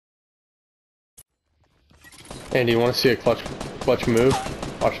Andy, you want to see a clutch move?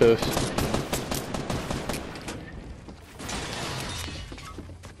 Watch this.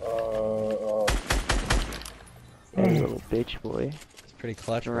 Hey, little bitch boy. It's pretty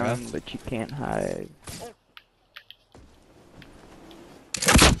clutch, bro. Run, but you can't hide.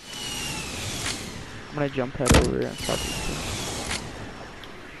 I'm gonna jump head over and stop you.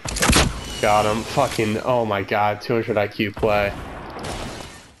 Got him. Fucking, oh my god, 200 IQ play.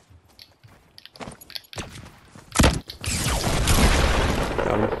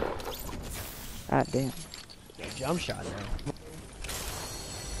 Got him. God damn. Jump shot now.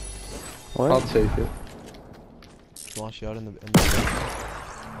 What? I'll take it. Small shot in the.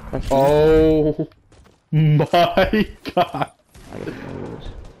 That's Oh my god. I gotta move.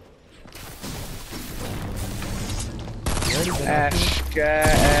 Ashka.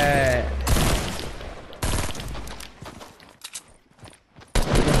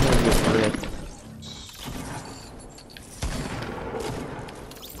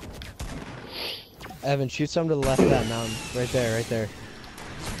 Evan, shoot some to the left of that mountain. Right there, right there.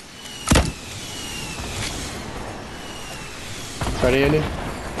 Ready, Andy?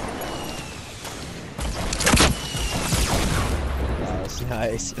 That was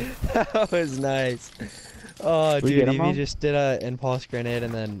nice. That was nice. Oh, We dude, get 'em Evie all? just did a impulse grenade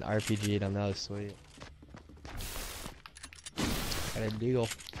and then RPG'd him. That was sweet. Got a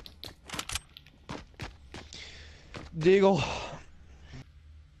deagle. Deagle.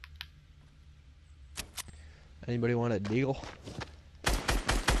 Anybody want a deagle?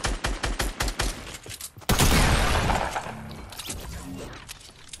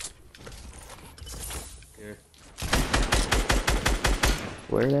 Here.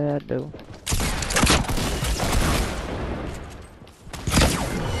 Where that though?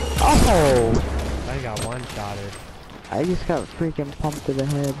 Oh! I got one shotted. I just got freaking pumped to the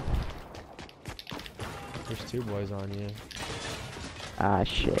head. There's two boys on you. Ah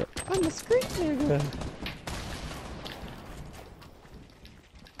shit. I'm a street nigga.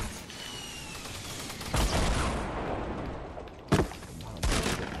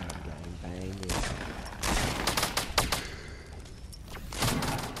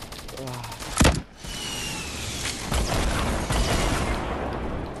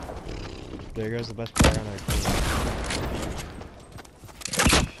 There goes the best player on our team.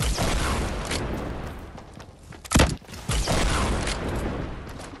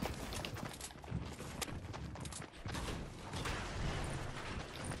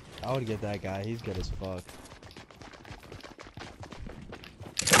 I would get that guy, he's good as fuck.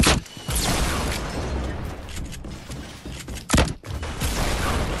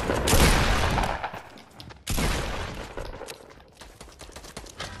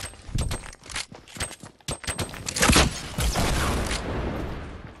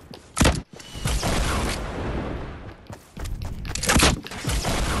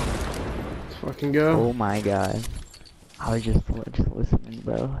 Let's fucking go. Oh my god. I was just listening,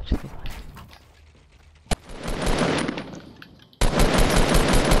 bro. Just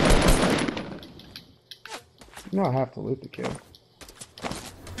No, I have to loot the kid.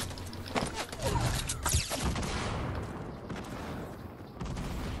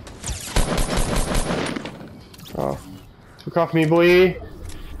 Oh. Took off me, boy.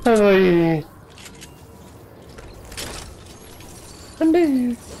 Boy.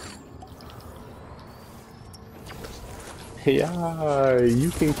 Andy. Yeah, you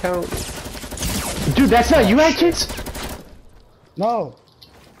can count. Dude, that's not you, Atkins? No!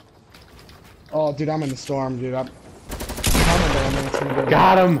 Oh, dude, I'm in the storm, dude. I'm coming there, man. It's gonna be...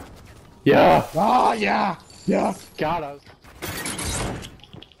 Got him. Yeah. Oh, yeah! Yeah! Got us.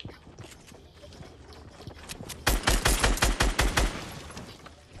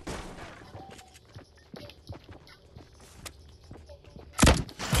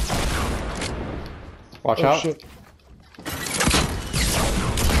 Watch Oh, out. shit.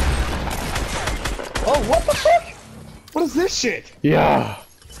 Oh, what the fuck? What is this shit? Yeah.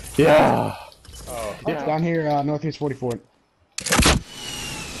 Yeah. Oh, It's down here, Northeast 44.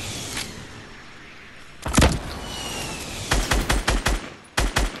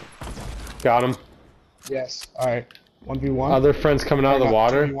 Got him. Yes. Alright. 1v1. Other friends coming out of the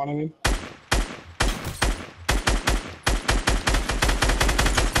water. 2v1, I mean.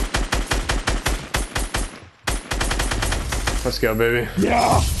 Let's go, baby.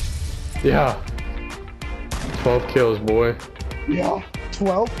 Yeah! Yeah. 12 kills, boy. Yeah.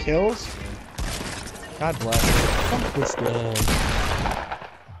 12 kills? God bless you. Fuck this game.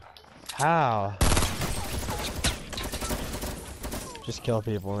 How? Just kill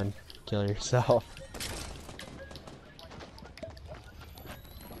people and kill yourself.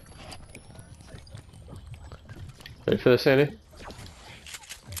 Ready for this, Andy?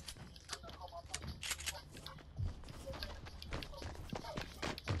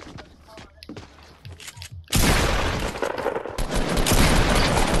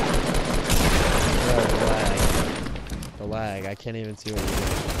 The lag. I can't even see what you're doing.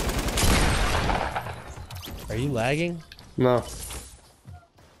 Are you lagging? No.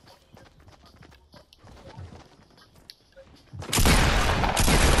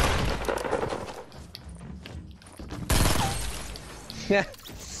 Yeah.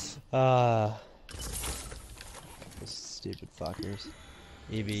 Stupid fuckers.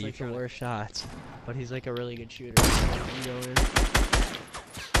 EV, He's you like the trying to... worst shots, but he's like a really good shooter. You go in.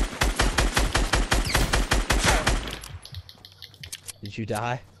 Did you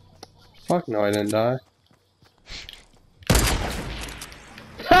die? Fuck no, I didn't die.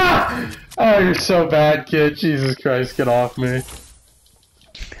 Ha! Oh, you're so bad, kid. Jesus Christ, get off me.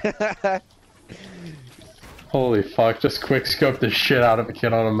 Holy fuck, just quick scope the shit out of a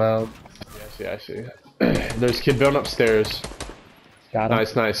kid on a mount. Yeah, I see. There's a kid building upstairs. Got him.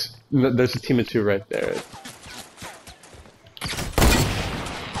 Nice, nice. There's a team of 2 right there.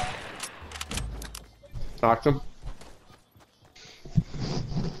 Knocked him.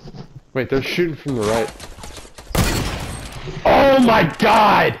 Wait, they're shooting from the right. Oh my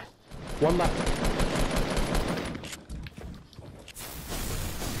god! One left.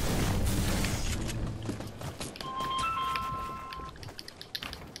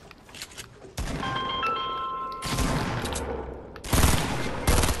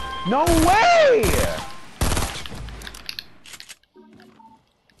 No way!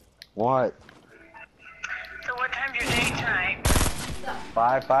 What? So what time's your date tonight?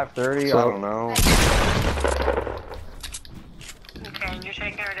 5:30? So- I don't know. Okay, and you're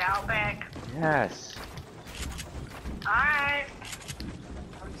taking her to Outback? Yes. Alright.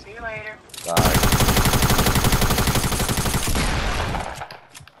 I'll see you later. Bye.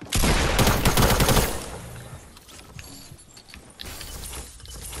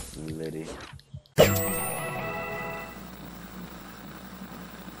 Liddy.